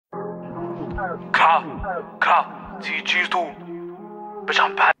Bitch,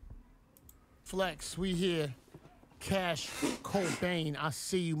 I'm bad. Flex, we here. Cash, Cobain, I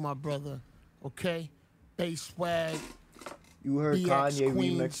see you, my brother. Okay? Bass swag. You heard BX Kanye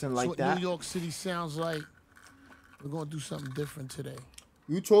Queens. remixing like what that? New York City sounds like. We're gonna do something different today.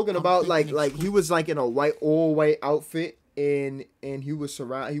 You talking about like he was like in a all white outfit and he was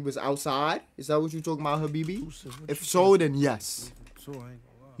outside? Is that what you talking about, Habibi? If so, then yes.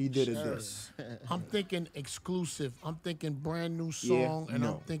 He did it this. I'm thinking exclusive. I'm thinking brand new song, and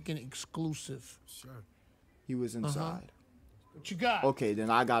I'm thinking exclusive. Sure. He was inside. What you got? Okay, then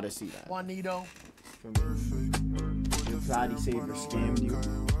I gotta see that. Juanito. If Zaddy Saver scammed you,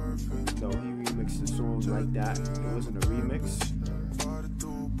 so he remixed the songs like that. It wasn't a remix.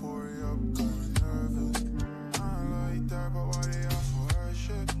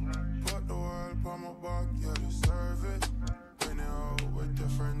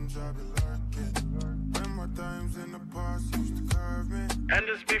 And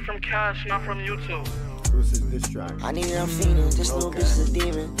this beat from Cash, not from YouTube. This is this track. I need it, I'm feeding. This little bitch is a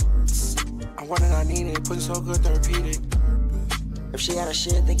demon. I want it, I need it. Pussy so good, therapeutic. If she got her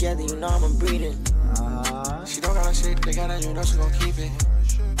shit together, you know I'ma breed it. She don't got her shit together, you know she gon' keep it.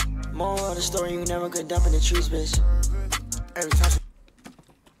 More of the story, you never could dump in the trees, bitch. Every time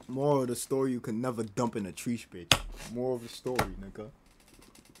More of the story, you can never dump in a tree, bitch. More of the story, nigga.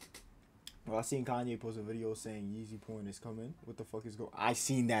 Well, I seen Kanye post a video saying Yeezy Point is coming. What the fuck is going on? I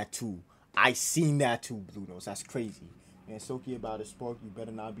seen that too. Blue Nose. That's crazy. And Soki about a spark, you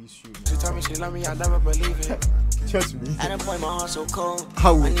better not be shooting. she told me she love me, I never believe it. Trust me. At a point, my heart so cold.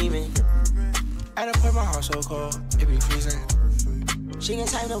 How I need me. At a point, my heart so cold. It be freezing. She can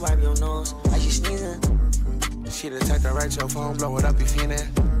type to wipe your nose like she sneezing. She the type to write your phone, blow it up, be fiending.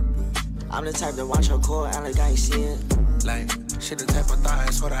 I'm the type to watch her call, act like I ain't see it. Like, she the type of thought, I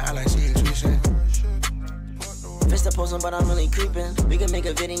swear to act like she ain't tweeting. Fist the posting, but I'm really creeping. We can make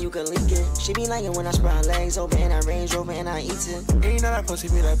a video and you can leak it. She be liking when I spread her legs open and I range over and I eat it. And you know that pussy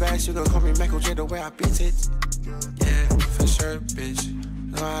be that bad, she gon' call me Michael J the way I beat it. Yeah, for sure, bitch.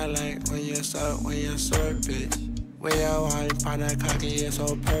 No, I like when you're so bitch. When your wife on that cocky, it's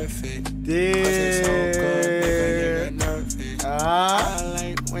so perfect. Pussy so good, make a nigga nervous. I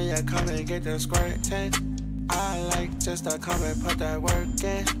like when you come and get the squirtin'. I like just to come and put that work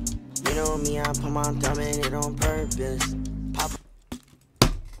in. You know me, I put my thumb in it on purpose.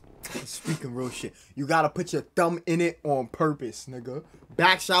 Speaking real shit, you gotta put your thumb in it on purpose, nigga.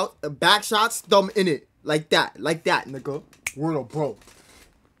 Back shots, thumb in it, like that, nigga. Word of bro.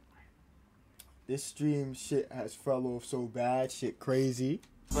 This stream shit has fell off so bad, shit crazy.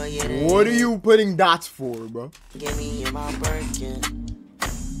 What are you putting dots for, bro? Give me in my Birkin.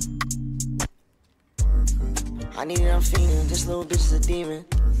 I need it, I'm feeding. This little bitch is a demon.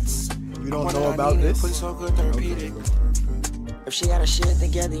 You don't know about this? Pussy so good, therapeutic. If she got her shit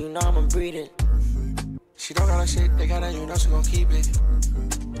together, you know I'ma breed it. She don't got her shit together, you know she gon' keep it.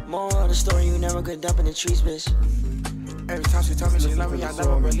 More of the story, you never could dump in the trees, bitch. Every time she tell me she love me, I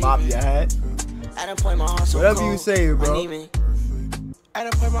never believe Bob it. your head. At a point, my heart so Whatever cold. you say, bro. I need me.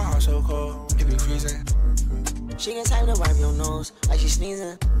 At a point, my heart so cold. It be freezing. She can type to wipe your nose like she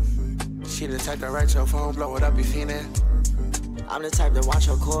sneezing. She the type to write your phone, blow it up, be fiending. I'm the type to watch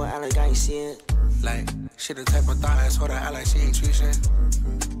her call, act like I ain't see it. Like, she the type of thought, I swear to act like she ain't tweeting.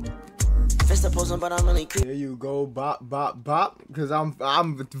 Fist the posting, but I'm really creeping. There you go, bop, bop, bop. Cause I'm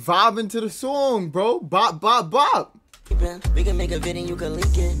vibing to the song, bro. Bop, bop, bop. We can make a video and you can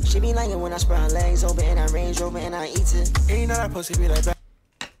leak it. She be liking when I spread her legs open and I range over and I eat it. And you know that pussy be like that.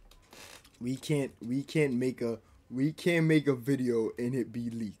 We can't make a video and it be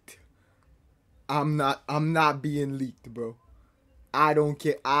leaked. I'm not being leaked, bro. I don't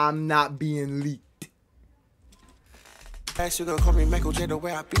care. I'm not being leaked. You gonna call me Michael J the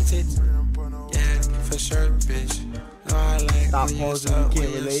way I beat it. Yeah, for sure, bitch. No, I like stop pausing, you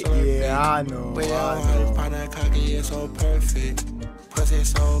can't relate. Yeah, I know. When your wife on that cocky, it's so perfect. Pussy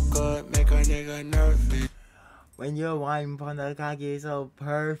so good, make a nigga nervous. When your wife on the cocky is so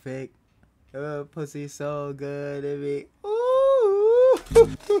perfect. Pussy so good, it be ooh.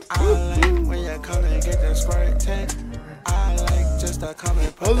 I like when you come and get the squirtin'. I like just to come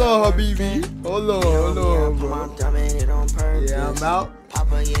and put hold on, Habibi. Hold on, bro. Yeah, I'm out.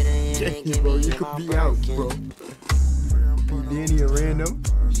 Papa, Bro, you could be out, bro. Be Danny and random.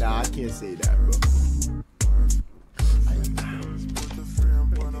 Nah, I can't say that, bro. I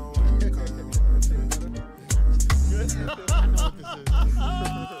know what this is.